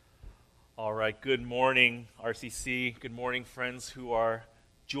right, good morning, RCC. Good morning, friends who are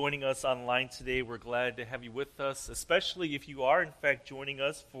joining us online today. We're glad to have you with us, especially if you are, in fact, joining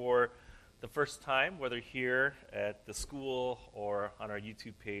us for the first time, whether here at the school or on our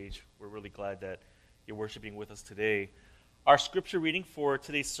YouTube page. We're really glad that you're worshiping with us today. Our scripture reading for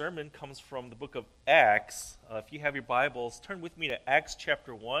today's sermon comes from the book of Acts. If you have your Bibles, turn with me to Acts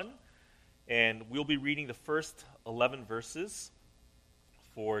chapter 1, and we'll be reading the first 11 verses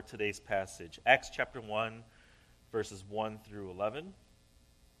for today's passage. Acts chapter 1, verses 1 through 11.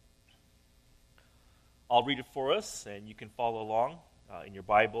 I'll read it for us, and you can follow along in your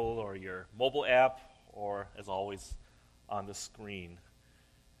Bible or your mobile app, or, as always, on the screen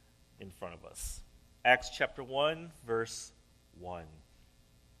in front of us. Acts chapter 1, verse 1.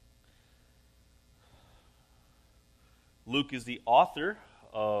 Luke is the author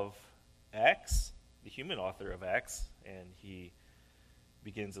of Acts, the human author of Acts, and he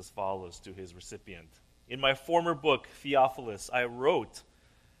begins as follows to his recipient. In my former book, Theophilus, I wrote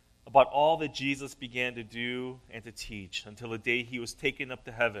about all that Jesus began to do and to teach until the day he was taken up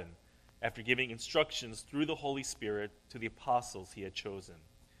to heaven, after giving instructions through the Holy Spirit to the apostles he had chosen.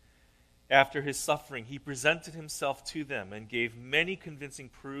 After his suffering, he presented himself to them and gave many convincing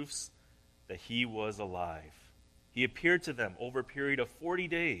proofs that he was alive. He appeared to them over a period of 40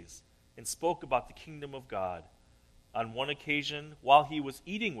 days and spoke about the kingdom of God. On one occasion, while he was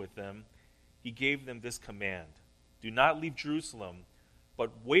eating with them, he gave them this command: do not leave Jerusalem,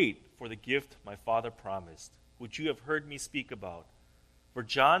 but wait for the gift my Father promised, which you have heard me speak about. For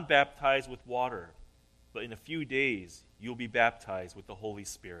John baptized with water, but in a few days you will be baptized with the Holy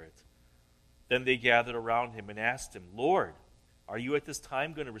Spirit. Then they gathered around him and asked him, Lord, are you at this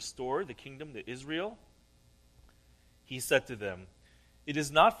time going to restore the kingdom to Israel? He said to them, it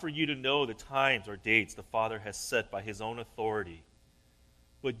is not for you to know the times or dates the Father has set by his own authority,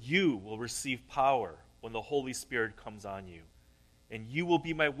 but you will receive power when the Holy Spirit comes on you, and you will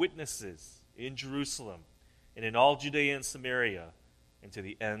be my witnesses in Jerusalem and in all Judea and Samaria and to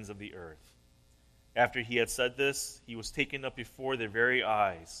the ends of the earth. After he had said this, he was taken up before their very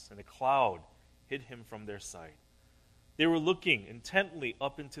eyes, and a cloud hid him from their sight. They were looking intently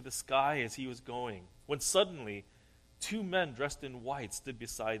up into the sky as he was going, when suddenly 2 men dressed in white stood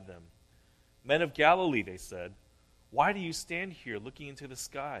beside them. Men of Galilee, they said, why do you stand here looking into the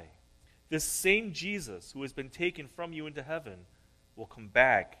sky? This same Jesus who has been taken from you into heaven will come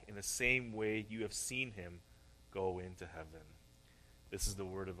back in the same way you have seen him go into heaven. This is the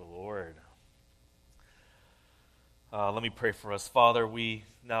word of the Lord. Let me pray for us. Father, we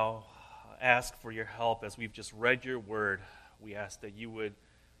now ask for your help as we've just read your word. We ask that you would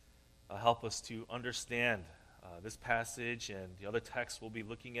help us to understand this passage and the other texts we'll be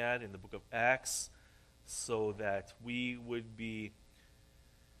looking at in the book of Acts, so that we would be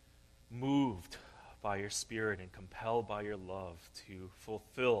moved by your Spirit and compelled by your love to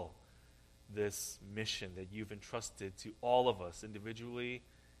fulfill this mission that you've entrusted to all of us individually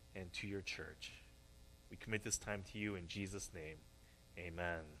and to your church. We commit this time to you in Jesus' name.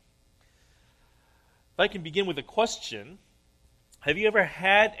 Amen. If I can begin with a question, have you ever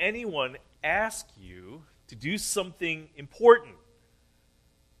had anyone ask you to do something important,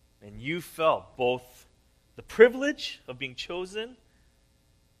 and you felt both the privilege of being chosen,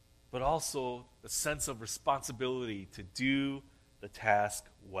 but also the sense of responsibility to do the task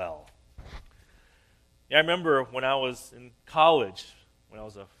well? Yeah, I remember when I was in college, when I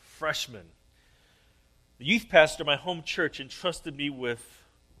was a freshman, the youth pastor of my home church entrusted me with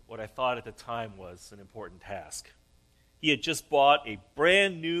what I thought at the time was an important task. He had just bought a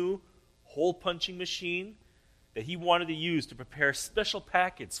brand new hole-punching machine that he wanted to use to prepare special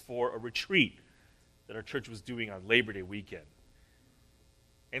packets for a retreat that our church was doing on Labor Day weekend.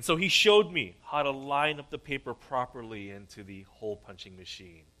 And so he showed me how to line up the paper properly into the hole-punching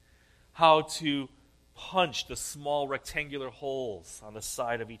machine, how to punch the small rectangular holes on the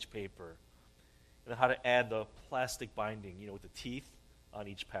side of each paper, and how to add the plastic binding, with the teeth on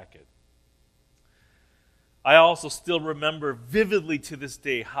each packet. I also still remember vividly to this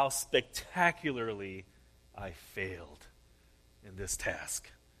day how spectacularly I failed in this task.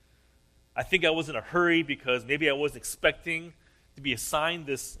 I think I was in a hurry because maybe I was expecting to be assigned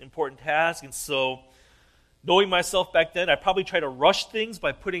this important task, and so knowing myself back then, I probably tried to rush things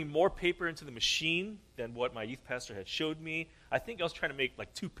by putting more paper into the machine than what my youth pastor had showed me. I think I was trying to make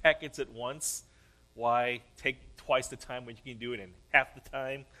like 2 packets at once. Why take twice the time when you can do it in half the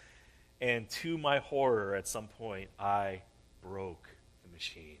time? And to my horror, at some point, I broke the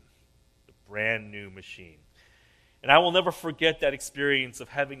machine, the brand new machine. And I will never forget that experience of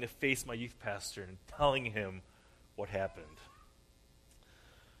having to face my youth pastor and telling him what happened.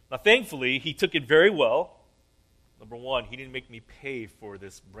 Now, thankfully, he took it very well. Number one, he didn't make me pay for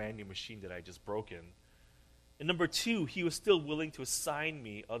this brand new machine that I just broken. And number two, he was still willing to assign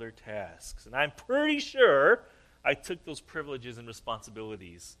me other tasks. And I'm pretty sure I took those privileges and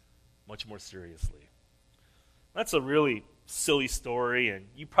responsibilities much more seriously. That's a really silly story, and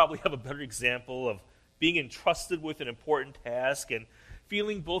you probably have a better example of being entrusted with an important task and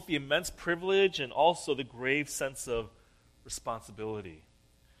feeling both the immense privilege and also the grave sense of responsibility.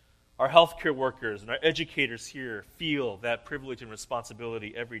 Our healthcare workers and our educators here feel that privilege and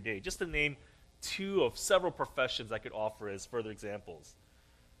responsibility every day. Just to name two of several professions I could offer as further examples.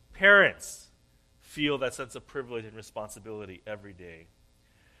 Parents feel that sense of privilege and responsibility every day.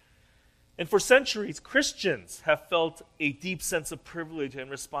 And for centuries, Christians have felt a deep sense of privilege and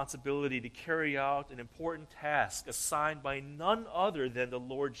responsibility to carry out an important task assigned by none other than the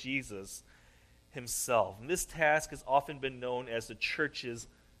Lord Jesus himself. And this task has often been known as the church's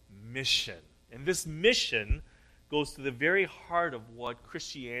mission. And this mission goes to the very heart of what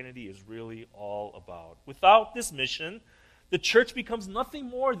Christianity is really all about. Without this mission, the church becomes nothing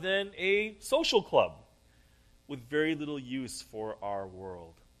more than a social club with very little use for our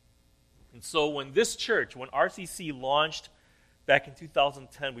world. And so when this church, when RCC launched back in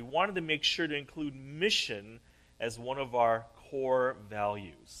 2010, we wanted to make sure to include mission as one of our core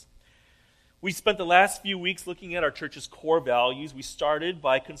values. We spent the last few weeks looking at our church's core values. We started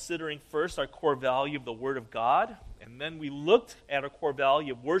by considering first our core value of the Word of God, and then we looked at our core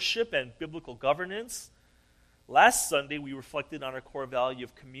value of worship and biblical governance. Last Sunday, we reflected on our core value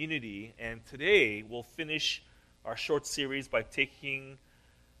of community, and today we'll finish our short series by taking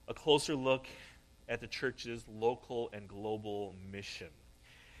a closer look at the church's local and global mission.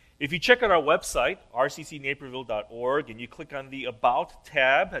 If you check out our website, rccnaperville.org, and you click on the About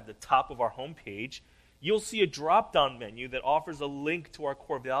tab at the top of our homepage, you'll see a drop-down menu that offers a link to our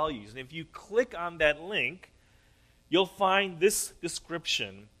core values. And if you click on that link, you'll find this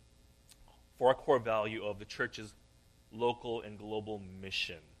description for our core value of the church's local and global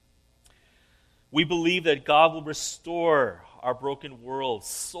mission. We believe that God will restore our broken world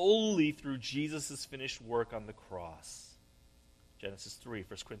solely through Jesus' finished work on the cross. Genesis 3,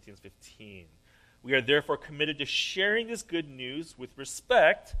 1 Corinthians 15. We are therefore committed to sharing this good news with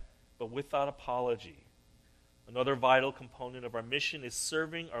respect, but without apology. Another vital component of our mission is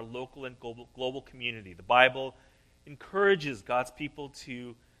serving our local and global community. The Bible encourages God's people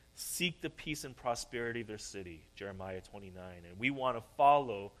to seek the peace and prosperity of their city, Jeremiah 29. And we want to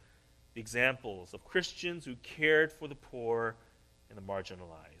follow the examples of Christians who cared for the poor and the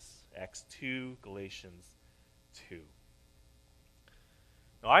marginalized. Acts 2, Galatians 2.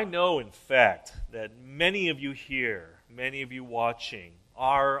 Now, I know, in fact, that many of you here, many of you watching,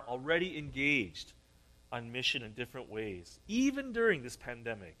 are already engaged on mission in different ways, even during this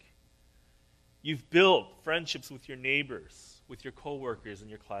pandemic. You've built friendships with your neighbors, with your coworkers and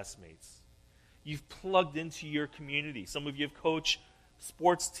your classmates. You've plugged into your community. Some of you have coached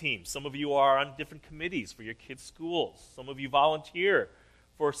sports teams. Some of you are on different committees for your kids' schools. Some of you volunteer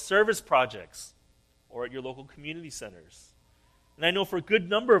for service projects or at your local community centers. And I know for a good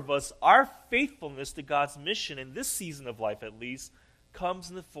number of us, our faithfulness to God's mission, in this season of life at least, comes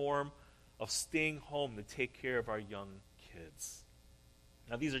in the form of staying home to take care of our young kids.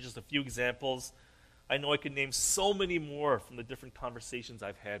 Now, these are just a few examples. I know I could name so many more from the different conversations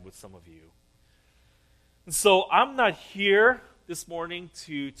I've had with some of you. And so I'm not here this morning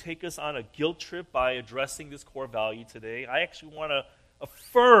to take us on a guilt trip by addressing this core value today. I actually want to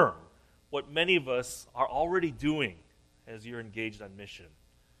affirm what many of us are already doing as you're engaged on mission.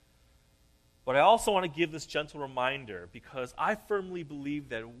 But I also want to give this gentle reminder because I firmly believe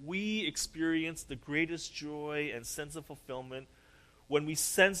that we experience the greatest joy and sense of fulfillment when we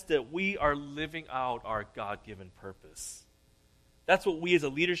sense that we are living out our God-given purpose. That's what we as a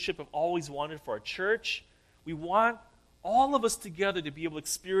leadership have always wanted for our church. We want all of us together to be able to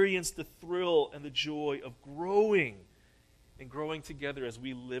experience the thrill and the joy of growing together as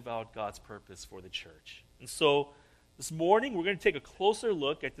we live out God's purpose for the church. And so this morning, we're going to take a closer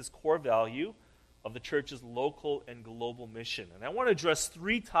look at this core value of the church's local and global mission. And I want to address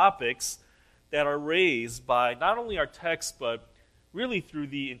three topics that are raised by not only our text, but really through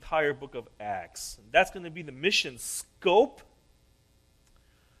the entire book of Acts. And that's going to be the mission scope,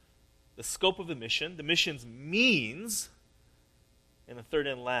 the scope of the mission's means, and the third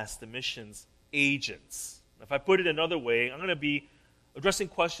and last, the mission's agents. If I put it another way, I'm going to be addressing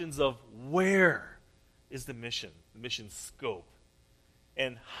questions of where is the mission's scope,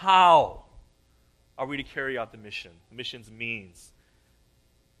 and how are we to carry out the mission's means,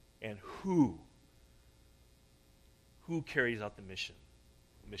 and who carries out the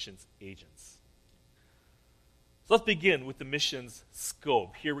missions agents. So let's begin with the mission's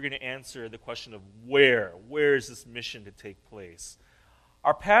scope. Here we're going to answer the question of where. Where is this mission to take place?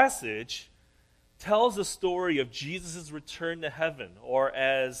 Our passage tells the story of Jesus' return to heaven, or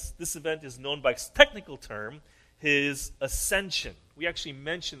as this event is known by its technical term, his ascension. We actually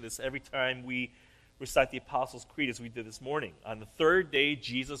mention this every time we recite the Apostles' Creed, as we did this morning. On the third day,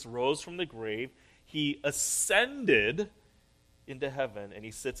 Jesus rose from the grave. He ascended into heaven, and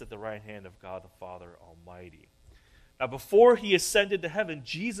he sits at the right hand of God the Father Almighty. Now, before he ascended to heaven,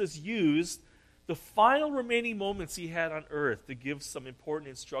 Jesus used the final remaining moments he had on earth to give some important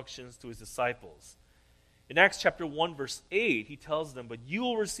instructions to his disciples. In Acts chapter 1, verse 8, he tells them, "But you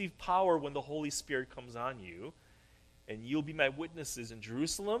will receive power when the Holy Spirit comes on you, and you'll be my witnesses in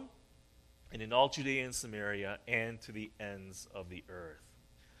Jerusalem and in all Judea and Samaria and to the ends of the earth."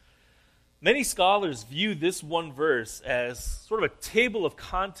 Many scholars view this one verse as sort of a table of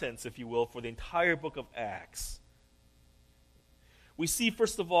contents, if you will, for the entire book of Acts. We see,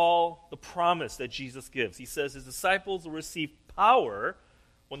 first of all, the promise that Jesus gives. He says his disciples will receive power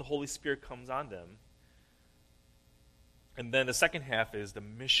when the Holy Spirit comes on them. And then the second half is the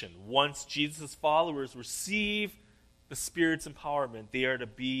mission. Once Jesus' followers receive the Spirit's empowerment, they are to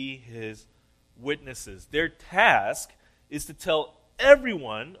be his witnesses. Their task is to tell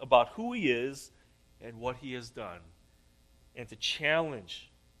everyone about who he is and what he has done, and to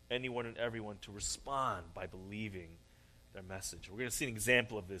challenge anyone and everyone to respond by believing their message. We're going to see an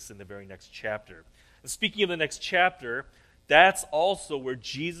example of this in the very next chapter. And speaking of the next chapter, that's also where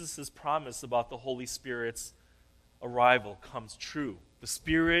Jesus' promise about the Holy Spirit's arrival comes true. The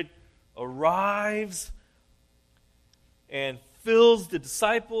Spirit arrives and fills the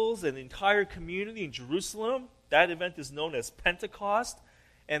disciples and the entire community in Jerusalem. That event is known as Pentecost,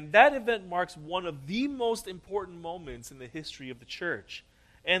 and that event marks one of the most important moments in the history of the church.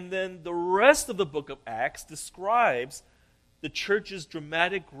 And then the rest of the book of Acts describes the church's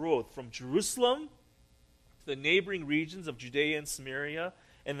dramatic growth from Jerusalem to the neighboring regions of Judea and Samaria,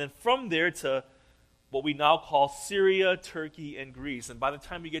 and then from there to what we now call Syria, Turkey, and Greece. And by the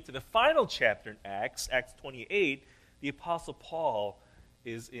time we get to the final chapter in Acts, Acts 28, the Apostle Paul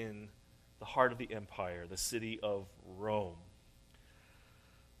is in the heart of the empire, the city of Rome.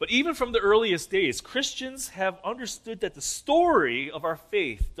 But even from the earliest days, Christians have understood that the story of our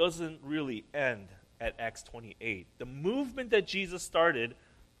faith doesn't really end at Acts 28. The movement that Jesus started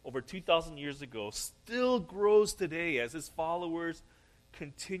over 2,000 years ago still grows today as his followers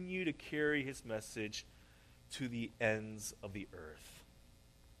continue to carry his message to the ends of the earth.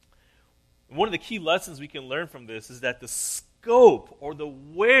 And one of the key lessons we can learn from this is that the scope or the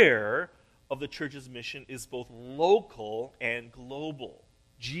where of the church's mission is both local and global.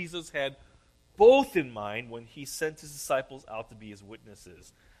 Jesus had both in mind when he sent his disciples out to be his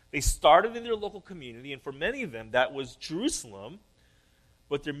witnesses. They started in their local community, and for many of them, that was Jerusalem,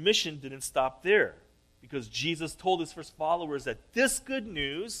 but their mission didn't stop there, because Jesus told his first followers that this good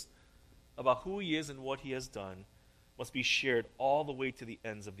news about who he is and what he has done must be shared all the way to the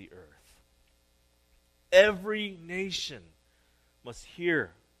ends of the earth. Every nation must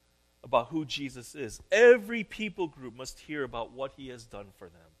hear about who Jesus is. Every people group must hear about what he has done for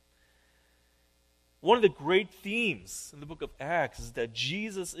them. One of the great themes in the book of Acts is that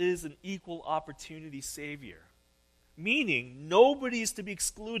Jesus is an equal opportunity Savior, meaning nobody is to be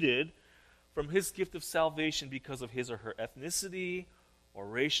excluded from his gift of salvation because of his or her ethnicity or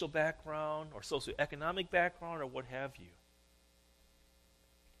racial background or socioeconomic background or what have you.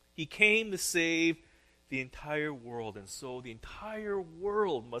 He came to save the entire world, and so the entire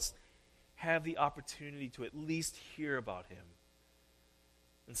world must have the opportunity to at least hear about him.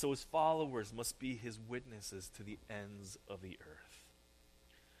 And so his followers must be his witnesses to the ends of the earth.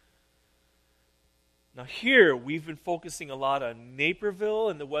 Now here, we've been focusing a lot on Naperville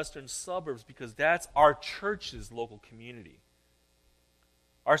and the western suburbs because that's our church's local community.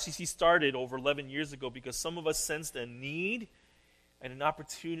 RCC started over 11 years ago because some of us sensed a need and an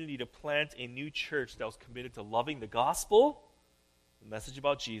opportunity to plant a new church that was committed to loving the gospel, the message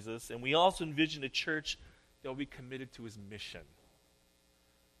about Jesus, and we also envisioned a church that will be committed to his mission.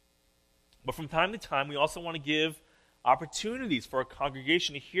 But from time to time, we also want to give opportunities for a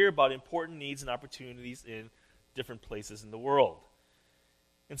congregation to hear about important needs and opportunities in different places in the world.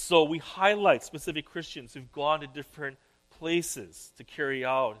 And so we highlight specific Christians who've gone to different places to carry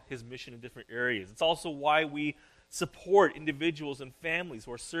out his mission in different areas. It's also why we support individuals and families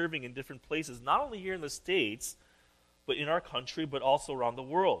who are serving in different places, not only here in the States, but in our country, but also around the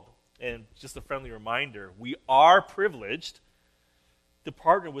world. And just a friendly reminder, we are privileged to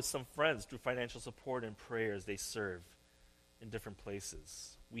partner with some friends through financial support and prayer as they serve in different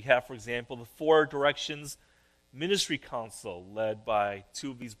places. We have, for example, the Four Directions Ministry Council, led by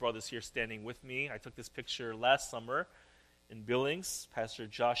two of these brothers here standing with me. I took this picture last summer in Billings, Pastor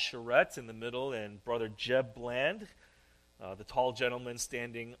Josh Charette in the middle, and Brother Jeb Bland, the tall gentleman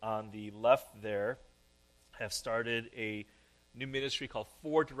standing on the left there, have started a new ministry called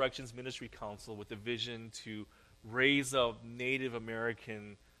Four Directions Ministry Council with the vision to raise up Native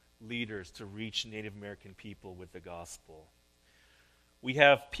American leaders to reach Native American people with the gospel. We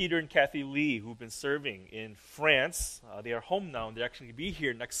have Peter and Kathy Lee, who've been serving in France. They are home now, and they're actually going to be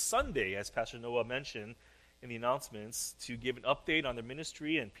here next Sunday, as Pastor Noah mentioned in the announcements, to give an update on their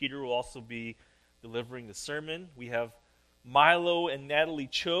ministry, and Peter will also be delivering the sermon. We have Milo and Natalie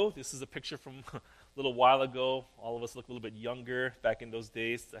Cho. This is a picture from a little while ago. All of us look a little bit younger back in those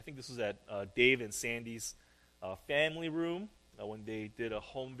days. I think this was at Dave and Sandy's family room when they did a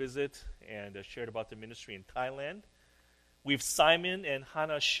home visit and shared about their ministry in Thailand. We have Simon and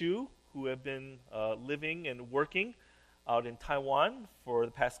Hannah Shu, who have been living and working out in Taiwan for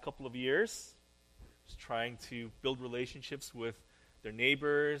the past couple of years, just trying to build relationships with their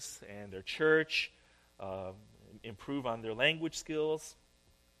neighbors and their church, improve on their language skills.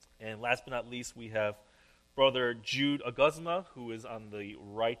 And last but not least, we have Brother Jude Aguzma, who is on the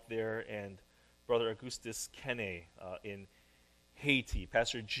right there, and Brother Augustus Kene in Haiti.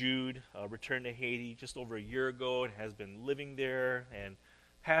 Pastor Jude returned to Haiti just over a year ago and has been living there and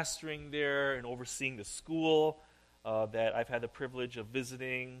pastoring there and overseeing the school that I've had the privilege of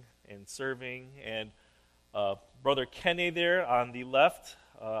visiting and serving. And Brother Kene there on the left,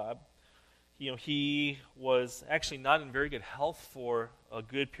 he was actually not in very good health for a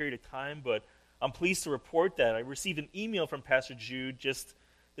good period of time, but I'm pleased to report that I received an email from Pastor Jude just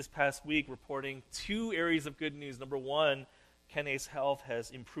this past week reporting two areas of good news. Number one, Kene's health has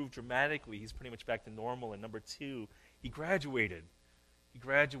improved dramatically. He's pretty much back to normal. And number two, he graduated. He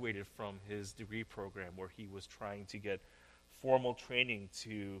graduated from his degree program where he was trying to get formal training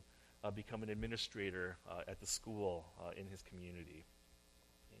to become an administrator at the school in his community.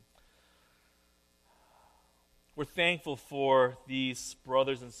 Okay. We're thankful for these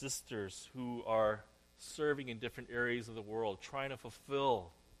brothers and sisters who are serving in different areas of the world, trying to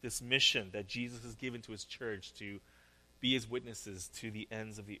fulfill this mission that Jesus has given to his church to be his witnesses to the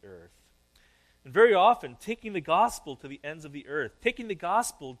ends of the earth. And very often, taking the gospel to the ends of the earth, taking the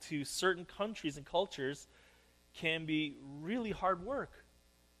gospel to certain countries and cultures can be really hard work.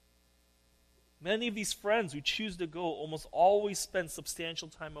 Many of these friends who choose to go almost always spend substantial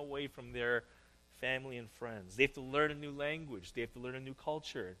time away from their family and friends. They have to learn a new language. They have to learn a new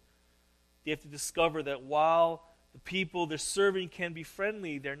culture. They have to discover that while the people they're serving can be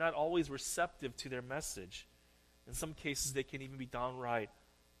friendly, they're not always receptive to their message. In some cases, they can even be downright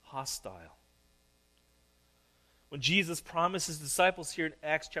hostile. When Jesus promised his disciples here in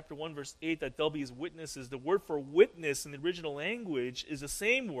Acts chapter 1, verse 8, that they'll be his witnesses, the word for witness in the original language is the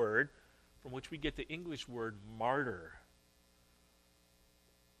same word from which we get the English word martyr.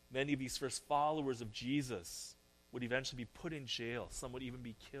 Many of these first followers of Jesus would eventually be put in jail. Some would even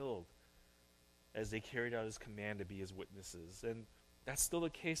be killed as they carried out his command to be his witnesses. And that's still the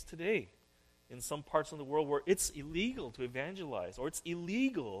case today in some parts of the world where it's illegal to evangelize or it's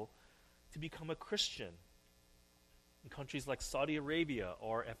illegal to become a Christian. In countries like Saudi Arabia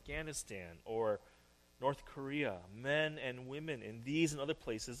or Afghanistan or North Korea, men and women in these and other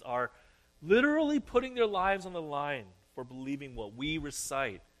places are literally putting their lives on the line for believing what we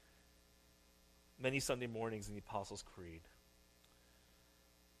recite many Sunday mornings in the Apostles' Creed.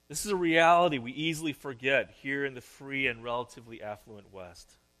 This is a reality we easily forget here in the free and relatively affluent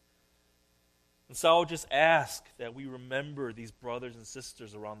West. And so I would just ask that we remember these brothers and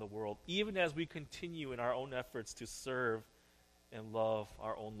sisters around the world, even as we continue in our own efforts to serve and love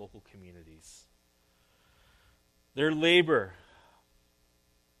our own local communities. Their labor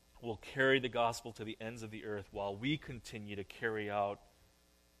will carry the gospel to the ends of the earth while we continue to carry out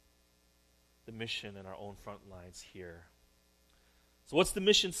the mission in our own front lines here. So what's the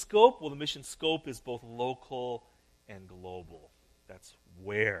mission scope? Well, the mission scope is both local and global. That's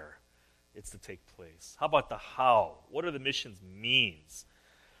where it's to take place. How about the how? What are the mission's means?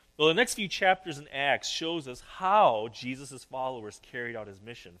 Well, the next few chapters in Acts shows us how Jesus' followers carried out his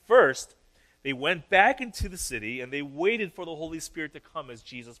mission. First, they went back into the city and they waited for the Holy Spirit to come as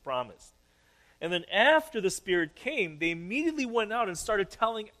Jesus promised. And then after the Spirit came, they immediately went out and started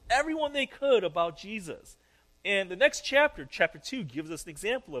telling everyone they could about Jesus. And the next chapter, chapter 2, gives us an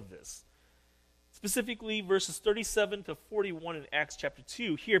example of this. Specifically, verses 37 to 41 in Acts chapter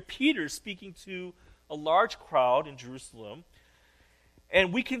 2. Here, Peter speaking to a large crowd in Jerusalem.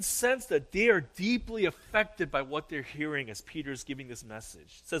 And we can sense that they are deeply affected by what they're hearing as Peter is giving this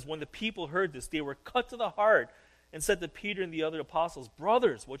message. It says, when the people heard this, they were cut to the heart and said to Peter and the other apostles,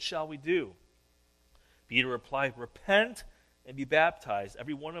 "Brothers, what shall we do?" Peter replied, "Repent and be baptized,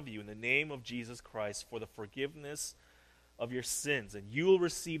 every one of you, in the name of Jesus Christ for the forgiveness of your sins, and you will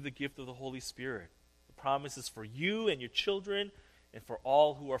receive the gift of the Holy Spirit. The promise is for you and your children and for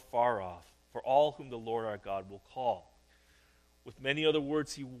all who are far off, for all whom the Lord our God will call." With many other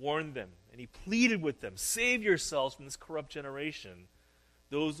words, he warned them, and he pleaded with them, "Save yourselves from this corrupt generation."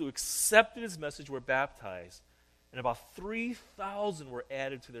 Those who accepted his message were baptized, and about 3,000 were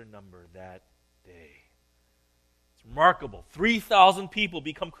added to their number that day. It's remarkable. 3,000 people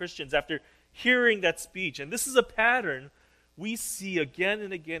become Christians after hearing that speech. And this is a pattern we see again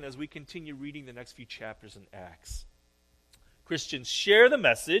and again as we continue reading the next few chapters in Acts. Christians share the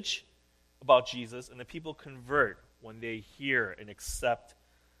message about Jesus, and the people convert when they hear and accept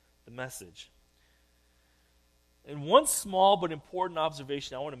the message. And one small but important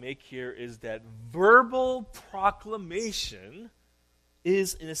observation I want to make here is that verbal proclamation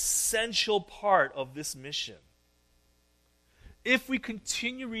is an essential part of this mission. If we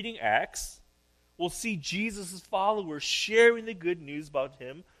continue reading Acts, we'll see Jesus' followers sharing the good news about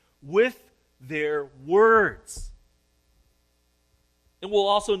him with their words. And we'll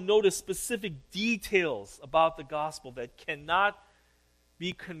also notice specific details about the gospel that cannot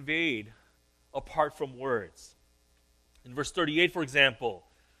be conveyed apart from words. In verse 38, for example,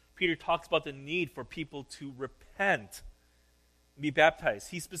 Peter talks about the need for people to repent and be baptized.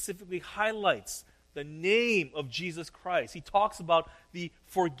 He specifically highlights the name of Jesus Christ. He talks about the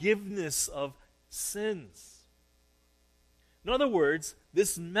forgiveness of sins. In other words,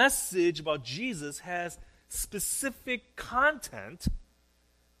 this message about Jesus has specific content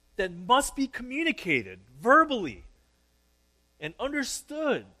that must be communicated verbally and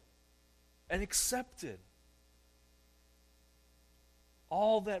understood and accepted.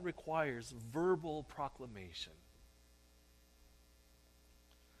 All that requires verbal proclamation.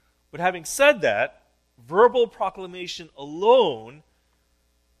 But having said that, verbal proclamation alone,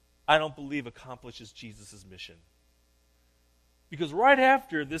 I don't believe accomplishes Jesus' mission. Because right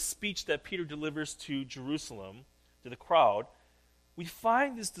after this speech that Peter delivers to Jerusalem, to the crowd, we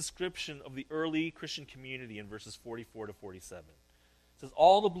find this description of the early Christian community in verses 44 to 47. It says,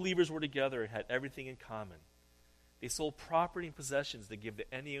 "All the believers were together and had everything in common. They sold property and possessions to give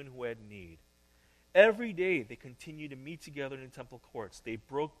to anyone who had need. Every day they continued to meet together in the temple courts. They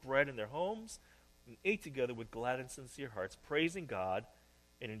broke bread in their homes and ate together with glad and sincere hearts, praising God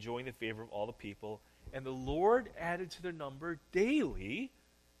and enjoying the favor of all the people. And the Lord added to their number daily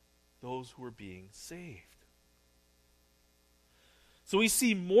those who were being saved." So we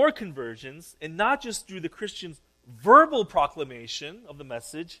see more conversions, and not just through the Christians' verbal proclamation of the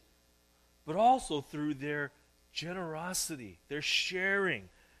message, but also through their generosity, their sharing,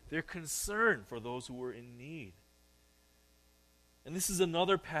 their concern for those who were in need. And this is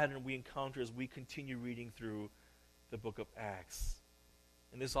another pattern we encounter as we continue reading through the book of Acts.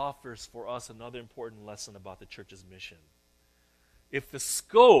 And this offers for us another important lesson about the church's mission. If the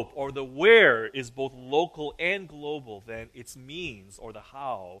scope or the where is both local and global, then its means or the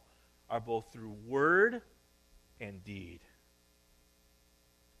how are both through word and deed.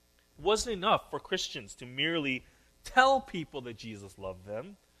 It wasn't enough for Christians to merely tell people that Jesus loved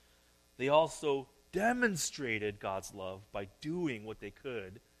them. They also demonstrated God's love by doing what they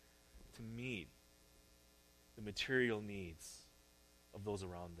could to meet the material needs of those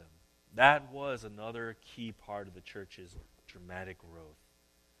around them. That was another key part of the church's dramatic growth.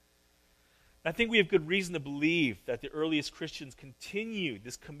 I think we have good reason to believe that the earliest Christians continued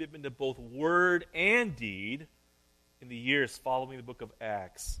this commitment to both word and deed in the years following the book of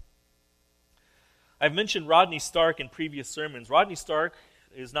Acts. I've mentioned Rodney Stark in previous sermons. Rodney Stark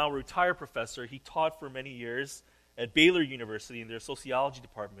is now a retired professor. He taught for many years at Baylor University in their sociology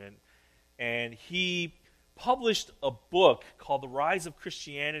department, and he published a book called The Rise of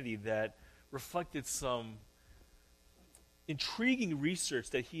Christianity that reflected some intriguing research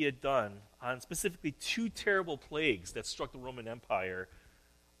that he had done on specifically two terrible plagues that struck the Roman Empire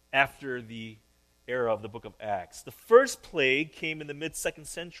after the era of the book of Acts. The first plague came in the mid-2nd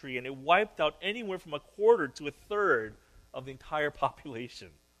century, and it wiped out anywhere from a quarter to a third of the entire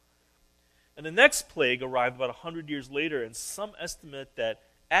population. And the next plague arrived about 100 years later, and some estimate that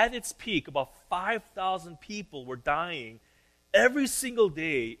at its peak, about 5,000 people were dying every single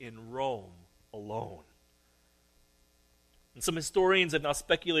day in Rome alone. And some historians have now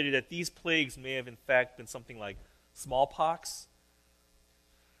speculated that these plagues may have in fact been something like smallpox.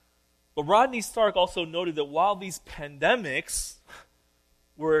 But Rodney Stark also noted that while these pandemics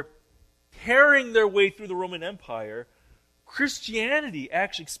were tearing their way through the Roman Empire, Christianity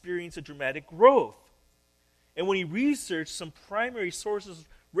actually experienced a dramatic growth. And when he researched some primary sources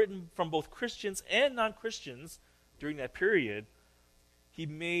written from both Christians and non-Christians during that period, he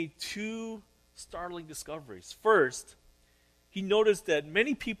made two startling discoveries. First, he noticed that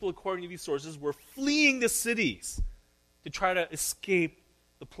many people, according to these sources, were fleeing the cities to try to escape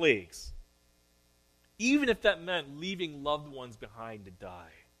the plagues, even if that meant leaving loved ones behind to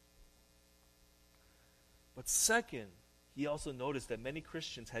die. But second, he also noticed that many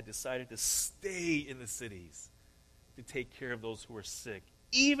Christians had decided to stay in the cities to take care of those who were sick,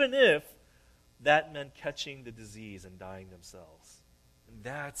 even if that meant catching the disease and dying themselves. And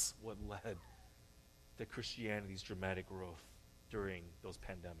that's what led to Christianity's dramatic growth during those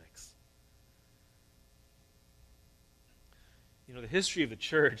pandemics. You know, the history of the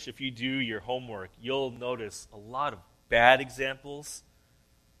church, if you do your homework, you'll notice a lot of bad examples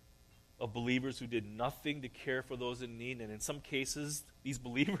of believers who did nothing to care for those in need. And in some cases, these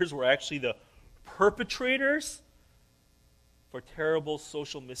believers were actually the perpetrators for terrible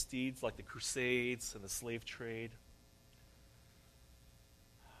social misdeeds like the Crusades and the slave trade.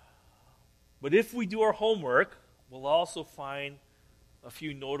 But if we do our homework, we'll also find a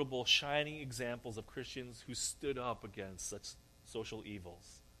few notable shining examples of Christians who stood up against such social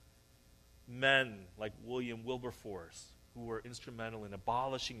evils. Men like William Wilberforce, who were instrumental in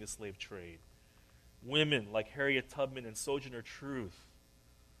abolishing the slave trade. Women like Harriet Tubman and Sojourner Truth.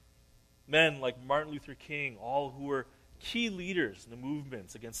 Men like Martin Luther King, all who were key leaders in the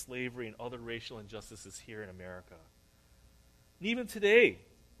movements against slavery and other racial injustices here in America. And even today,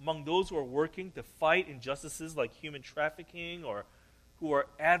 among those who are working to fight injustices like human trafficking or who are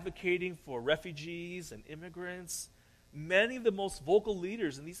advocating for refugees and immigrants, many of the most vocal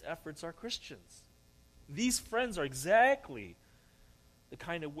leaders in these efforts are Christians. These friends are exactly the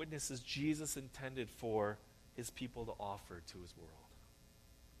kind of witnesses Jesus intended for his people to offer to his world.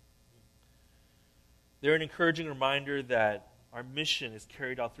 They're an encouraging reminder that our mission is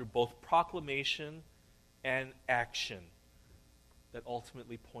carried out through both proclamation and action that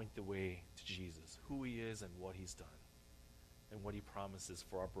ultimately point the way to Jesus, who he is and what he's done, and what he promises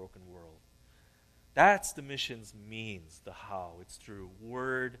for our broken world. That's the mission's means, the how. It's through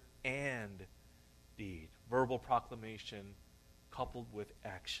word and deed, verbal proclamation coupled with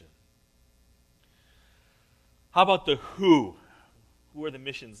action. How about the who? Who are the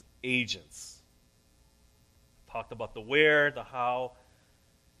mission's agents? Talked about the where, the how.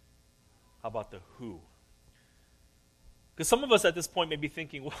 How about the who? Because some of us at this point may be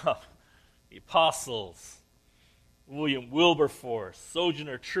thinking, well, the apostles, William Wilberforce,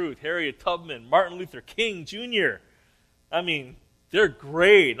 Sojourner Truth, Harriet Tubman, Martin Luther King Jr. I mean, they're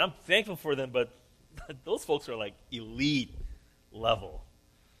great, and I'm thankful for them, but those folks are like elite level.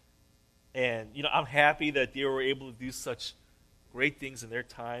 And, you know, I'm happy that they were able to do such great things in their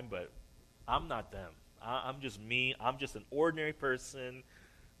time, but I'm not them. I'm just me. I'm just an ordinary person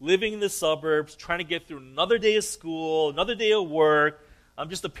living in the suburbs, trying to get through another day of school, another day of work. I'm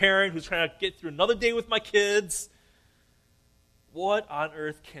just a parent who's trying to get through another day with my kids. What on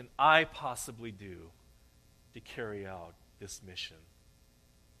earth can I possibly do to carry out this mission?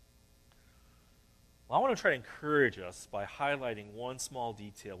 Well, I want to try to encourage us by highlighting one small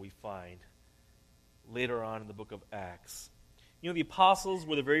detail we find later on in the book of Acts. You know, the apostles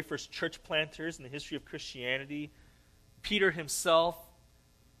were the very first church planters in the history of Christianity. Peter himself,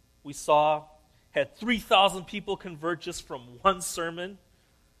 we saw, had 3,000 people convert just from one sermon.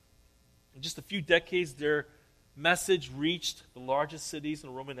 In just a few decades, their message reached the largest cities in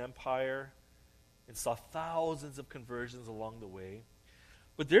the Roman Empire and saw thousands of conversions along the way.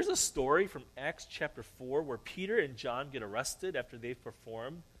 But there's a story from Acts chapter 4 where Peter and John get arrested after they've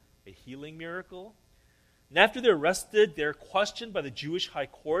performed a healing miracle. And after they're arrested, they're questioned by the Jewish high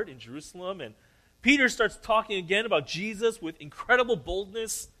court in Jerusalem. And Peter starts talking again about Jesus with incredible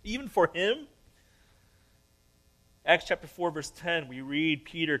boldness, even for him. Acts chapter 4, verse 10, we read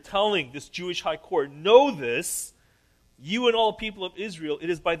Peter telling this Jewish high court, "Know this, you and all people of Israel, it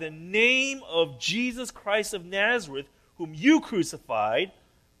is by the name of Jesus Christ of Nazareth, whom you crucified,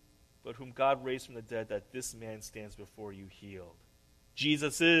 but whom God raised from the dead, that this man stands before you healed.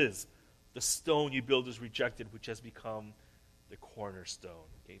 Jesus is the stone you builders rejected, which has become the cornerstone."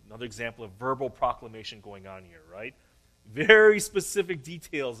 Okay, another example of verbal proclamation going on here, right? Very specific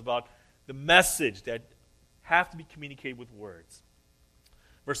details about the message that have to be communicated with words.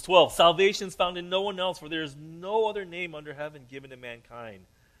 Verse 12, "Salvation is found in no one else, for there is no other name under heaven given to mankind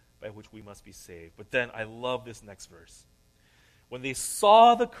by which we must be saved." But then I love this next verse. "When they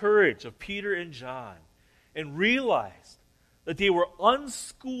saw the courage of Peter and John and realized that they were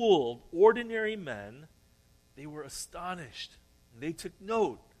unschooled, ordinary men, they were astonished. And they took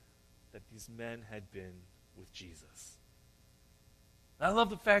note that these men had been with Jesus. And I love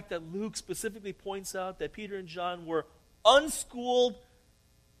the fact that Luke specifically points out that Peter and John were unschooled,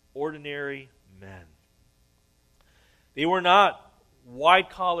 ordinary men. They were not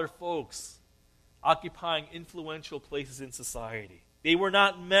white-collar folks occupying influential places in society. They were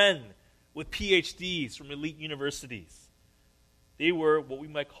not men with PhDs from elite universities. They were what we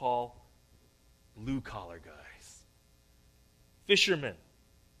might call blue-collar guys. Fishermen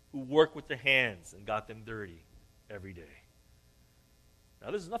who worked with their hands and got them dirty every day.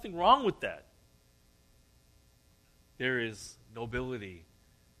 Now, there's nothing wrong with that. There is nobility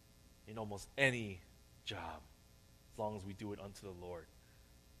in almost any job, as long as we do it unto the Lord.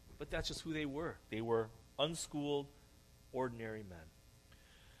 But that's just who they were. They were unschooled, ordinary men.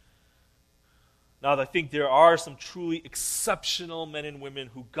 Now, I think there are some truly exceptional men and women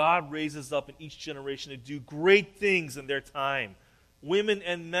who God raises up in each generation to do great things in their time. Women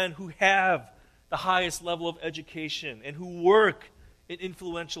and men who have the highest level of education and who work in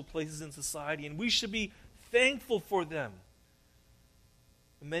influential places in society. And we should be thankful for them.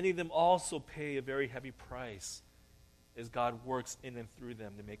 And many of them also pay a very heavy price as God works in and through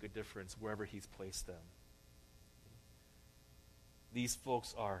them to make a difference wherever He's placed them. These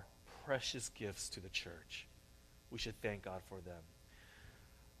folks are precious gifts to the church. We should thank God for them.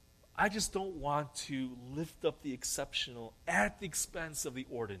 I just don't want to lift up the exceptional at the expense of the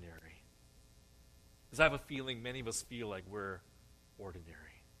ordinary. Because I have a feeling many of us feel like we're ordinary.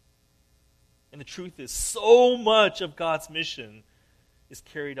 And the truth is, so much of God's mission is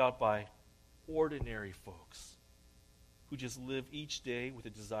carried out by ordinary folks who just live each day with a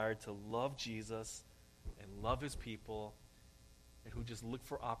desire to love Jesus and love His people, and who just look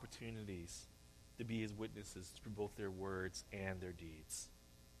for opportunities to be His witnesses through both their words and their deeds.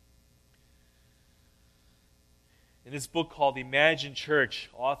 In this book called The Imagined Church,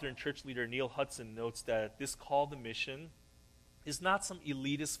 author and church leader Neil Hudson notes that this call to mission is not some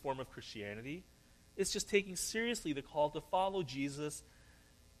elitist form of Christianity. It's just taking seriously the call to follow Jesus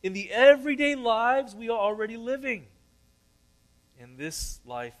in the everyday lives we are already living. And this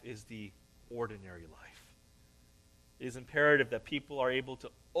life is the ordinary life. It is imperative that people are able to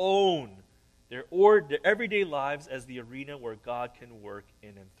own their everyday lives as the arena where God can work in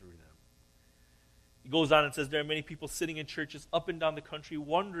and through them. He goes on and says there are many people sitting in churches up and down the country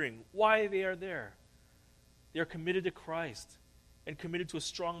wondering why they are there. They are committed to Christ and committed to a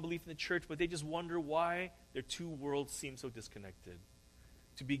strong belief in the church, but they just wonder why their two worlds seem so disconnected.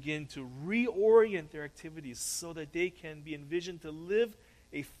 To begin to reorient their activities so that they can be envisioned to live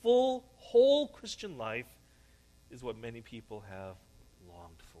a full, whole Christian life is what many people have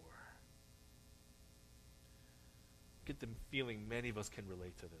longed for. Get the feeling many of us can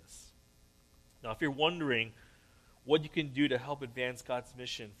relate to this. Now, if you're wondering what you can do to help advance God's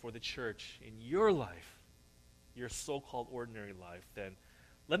mission for the church in your life, your so-called ordinary life, then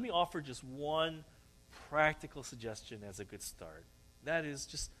let me offer just one practical suggestion as a good start. That is,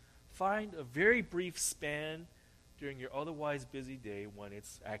 just find a very brief span during your otherwise busy day when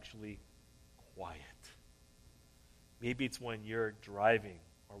it's actually quiet. Maybe it's when you're driving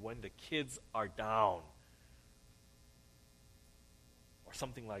or when the kids are down or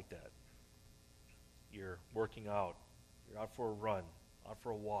something like that. You're working out, you're out for a run, out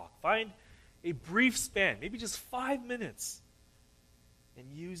for a walk. Find a brief span, maybe just 5 minutes,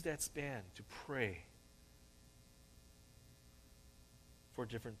 and use that span to pray for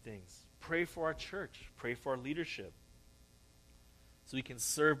different things. Pray for our church, pray for our leadership, so we can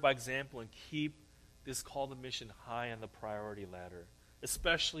serve by example and keep this call to mission high on the priority ladder,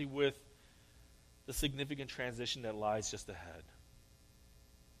 especially with the significant transition that lies just ahead.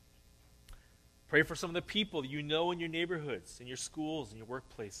 Pray for some of the people you know in your neighborhoods, in your schools, in your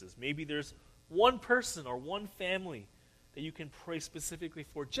workplaces. Maybe there's one person or one family that you can pray specifically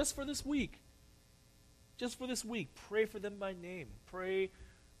for just for this week. Just for this week. Pray for them by name. Pray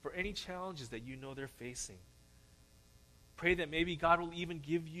for any challenges that you know they're facing. Pray that maybe God will even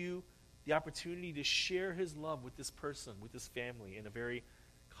give you the opportunity to share His love with this person, with this family, in a very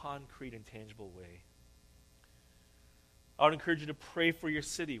concrete and tangible way. I would encourage you to pray for your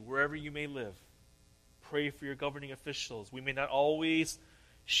city, wherever you may live. Pray for your governing officials. We may not always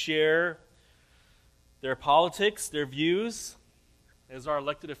share their politics, their views. As our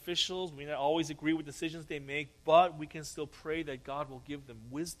elected officials, we may not always agree with decisions they make, but we can still pray that God will give them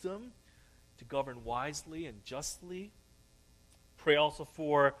wisdom to govern wisely and justly. Pray also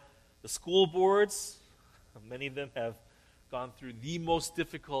for the school boards. Many of them have gone through the most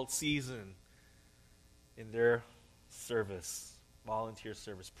difficult season in their service, volunteer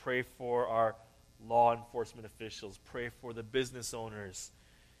service. Pray for our law enforcement officials. Pray for the business owners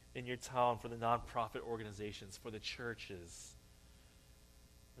in your town, for the nonprofit organizations, for the churches.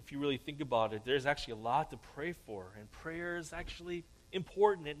 If you really think about it, there's actually a lot to pray for. And prayer is actually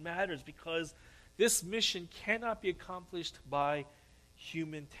important. It matters because this mission cannot be accomplished by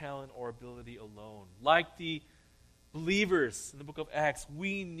human talent or ability alone. Like the believers in the book of Acts,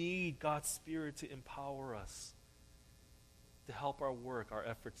 we need God's Spirit to empower us, to help our work, our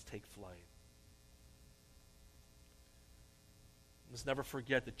efforts take flight. Let's never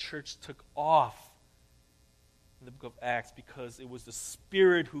forget the church took off in the book of Acts because it was the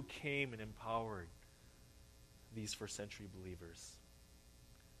Spirit who came and empowered these first century believers.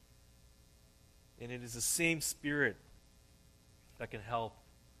 And it is the same Spirit that can help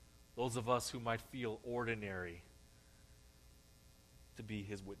those of us who might feel ordinary to be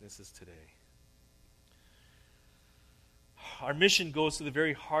His witnesses today. Our mission goes to the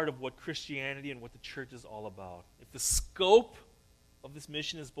very heart of what Christianity and what the church is all about. If the scope of this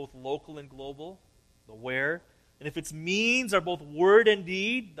mission is both local and global, the where, and if its means are both word and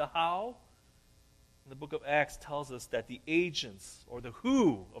deed, the how, the book of Acts tells us that the agents, or the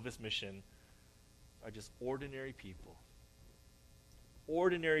who, of this mission are just ordinary people.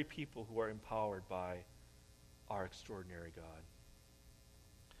 Ordinary people who are empowered by our extraordinary God.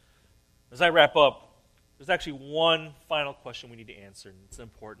 As I wrap up, there's actually one final question we need to answer, and it's an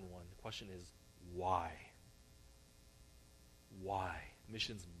important one. The question is, why? Why?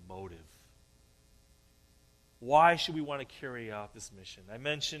 Mission's motive. Why should we want to carry out this mission? I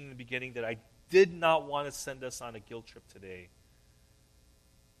mentioned in the beginning that I did not want to send us on a guilt trip today.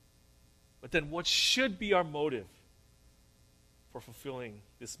 But then what should be our motive for fulfilling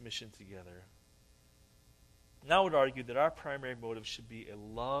this mission together? And I would argue that our primary motive should be a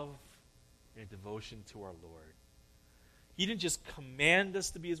love and a devotion to our Lord. He didn't just command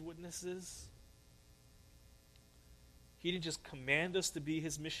us to be His witnesses. He didn't just command us to be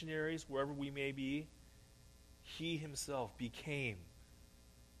His missionaries wherever we may be. He Himself became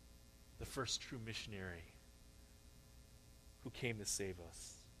the first true missionary who came to save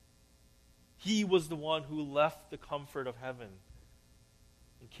us. He was the one who left the comfort of heaven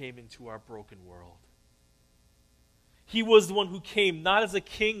and came into our broken world. He was the one who came not as a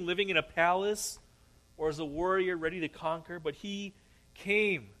king living in a palace or as a warrior ready to conquer, but He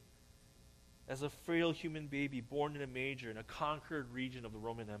came as a frail human baby born in a manger in a conquered region of the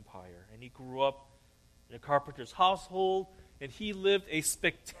Roman Empire. And He grew up in a carpenter's household, and He lived a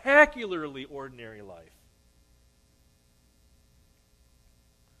spectacularly ordinary life.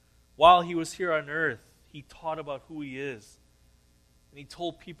 While He was here on earth, He taught about who He is. And He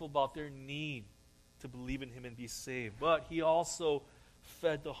told people about their need to believe in Him and be saved. But He also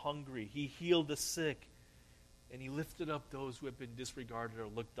fed the hungry. He healed the sick. And He lifted up those who had been disregarded or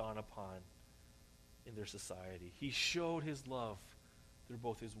looked down upon in their society. He showed His love through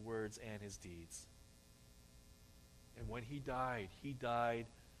both His words and His deeds. And when He died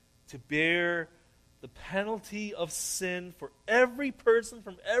to bear the penalty of sin for every person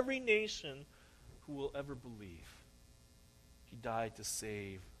from every nation who will ever believe. He died to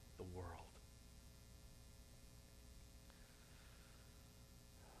save the world.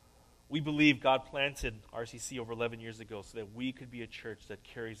 We believe God planted RCC over 11 years ago so that we could be a church that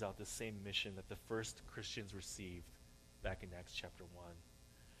carries out the same mission that the first Christians received back in Acts chapter 1.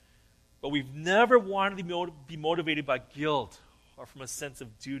 But we've never wanted to be motivated by guilt or from a sense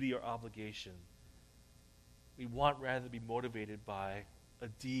of duty or obligation. We want rather to be motivated by a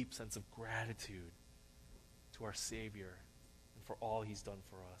deep sense of gratitude to our Savior and for all He's done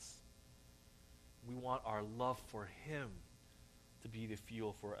for us. We want our love for Him to be the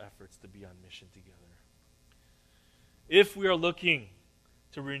fuel for our efforts to be on mission together. If we are looking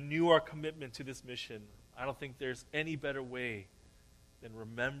to renew our commitment to this mission, I don't think there's any better way than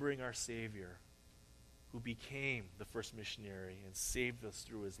remembering our Savior who became the first missionary and saved us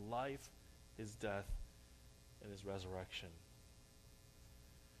through His life, His death, and His resurrection.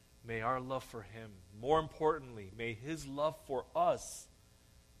 May our love for Him, more importantly, may His love for us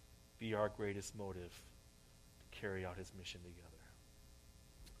be our greatest motive to carry out His mission together.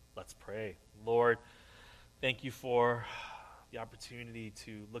 Let's pray. Lord, thank You for the opportunity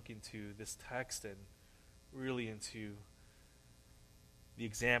to look into this text and really into the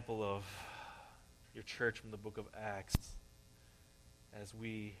example of Your church from the book of Acts as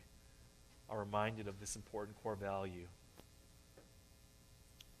we are reminded of this important core value.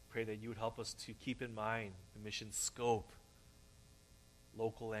 Pray that You would help us to keep in mind the mission scope,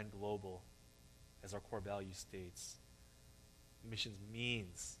 local and global, as our core value states. The mission's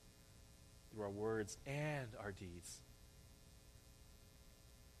means through our words and our deeds.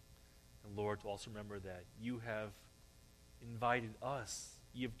 And Lord, to also remember that you have invited us,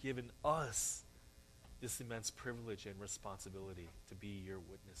 you have given us this immense privilege and responsibility to be your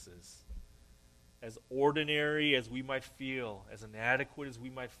witnesses. As ordinary as we might feel, as inadequate as we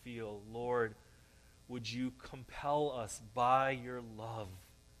might feel, Lord, would you compel us by your love,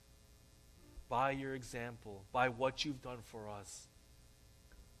 by your example, by what you've done for us,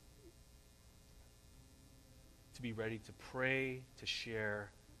 to be ready to pray, to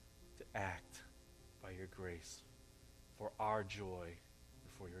share, to act by your grace for our joy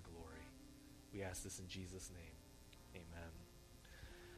and for your glory. We ask this in Jesus' name. Amen.